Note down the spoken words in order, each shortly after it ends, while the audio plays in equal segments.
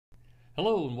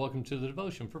Hello and welcome to the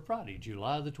devotion for Friday,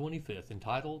 July the 25th,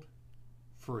 entitled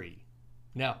Free.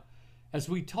 Now, as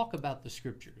we talk about the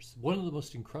scriptures, one of the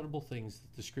most incredible things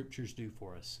that the scriptures do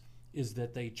for us is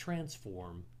that they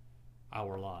transform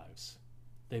our lives.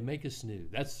 They make us new.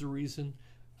 That's the reason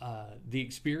the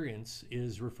experience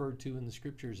is referred to in the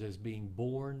scriptures as being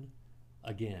born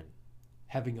again,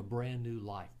 having a brand new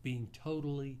life, being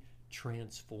totally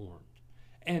transformed.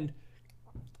 And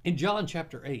in John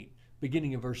chapter 8,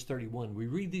 beginning in verse 31, we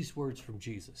read these words from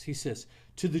Jesus. He says,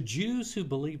 "To the Jews who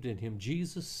believed in him,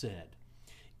 Jesus said,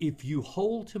 'If you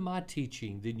hold to my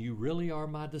teaching, then you really are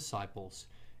my disciples,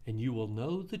 and you will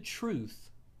know the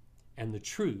truth, and the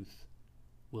truth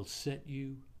will set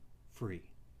you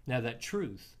free.'" Now, that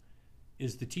truth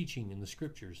is the teaching in the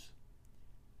scriptures.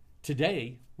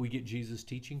 Today, we get Jesus'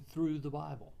 teaching through the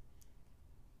Bible.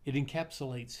 It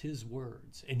encapsulates his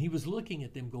words. And he was looking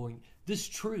at them going, this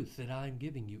truth that I'm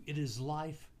giving you, it is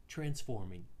life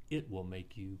transforming. It will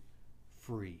make you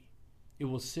free. It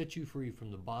will set you free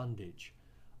from the bondage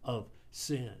of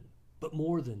sin. But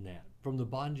more than that, from the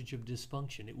bondage of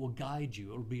dysfunction. It will guide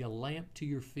you. It will be a lamp to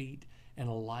your feet and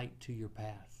a light to your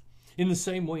path. In the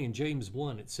same way, in James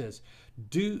 1, it says,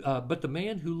 but the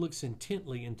man who looks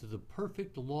intently into the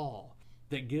perfect law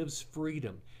that gives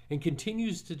freedom and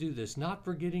continues to do this, not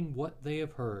forgetting what they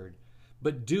have heard,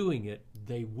 but doing it,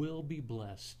 they will be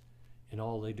blessed in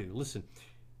all they do. Listen,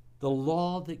 the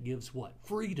law that gives what?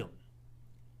 Freedom.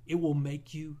 It will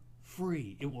make you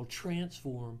free. It will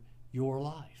transform your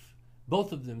life.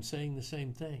 Both of them saying the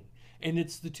same thing. And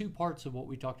it's the two parts of what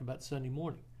we talked about Sunday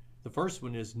morning. The first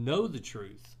one is know the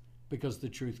truth, because the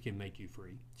truth can make you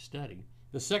free. Study.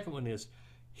 The second one is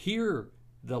hear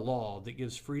the law that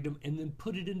gives freedom and then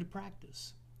put it into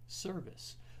practice.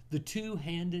 Service. The two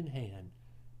hand in hand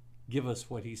give us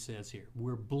what he says here.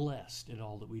 We're blessed in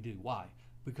all that we do. Why?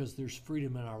 Because there's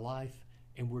freedom in our life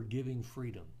and we're giving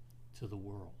freedom to the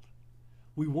world.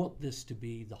 We want this to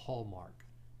be the hallmark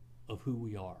of who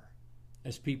we are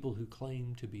as people who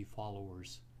claim to be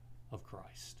followers of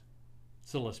Christ.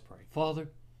 So let's pray.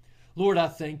 Father, Lord, I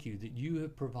thank you that you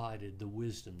have provided the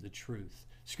wisdom, the truth.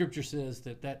 Scripture says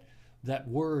that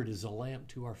word is a lamp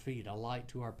to our feet, a light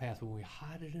to our path. When we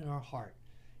hide it in our heart,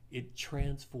 it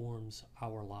transforms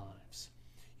our lives.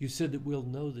 You said that we'll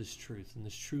know this truth, and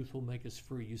this truth will make us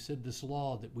free. You said this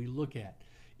law that we look at,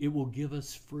 it will give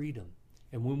us freedom.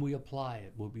 And when we apply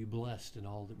it, we'll be blessed in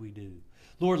all that we do.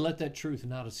 Lord, let that truth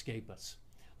not escape us.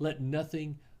 Let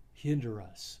nothing hinder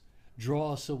us,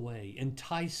 draw us away,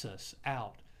 entice us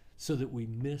out so that we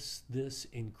miss this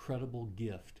incredible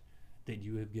gift that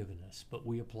you have given us. But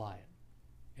we apply it.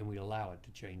 And we allow it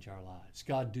to change our lives.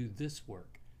 God, do this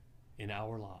work in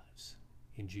our lives.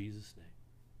 In Jesus'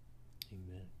 name,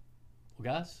 amen. Well,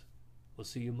 guys, we'll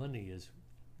see you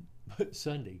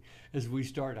Sunday as we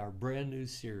start our brand new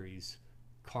series,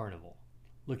 Carnival,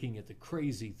 looking at the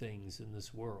crazy things in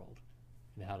this world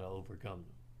and how to overcome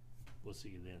them. We'll see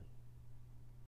you then.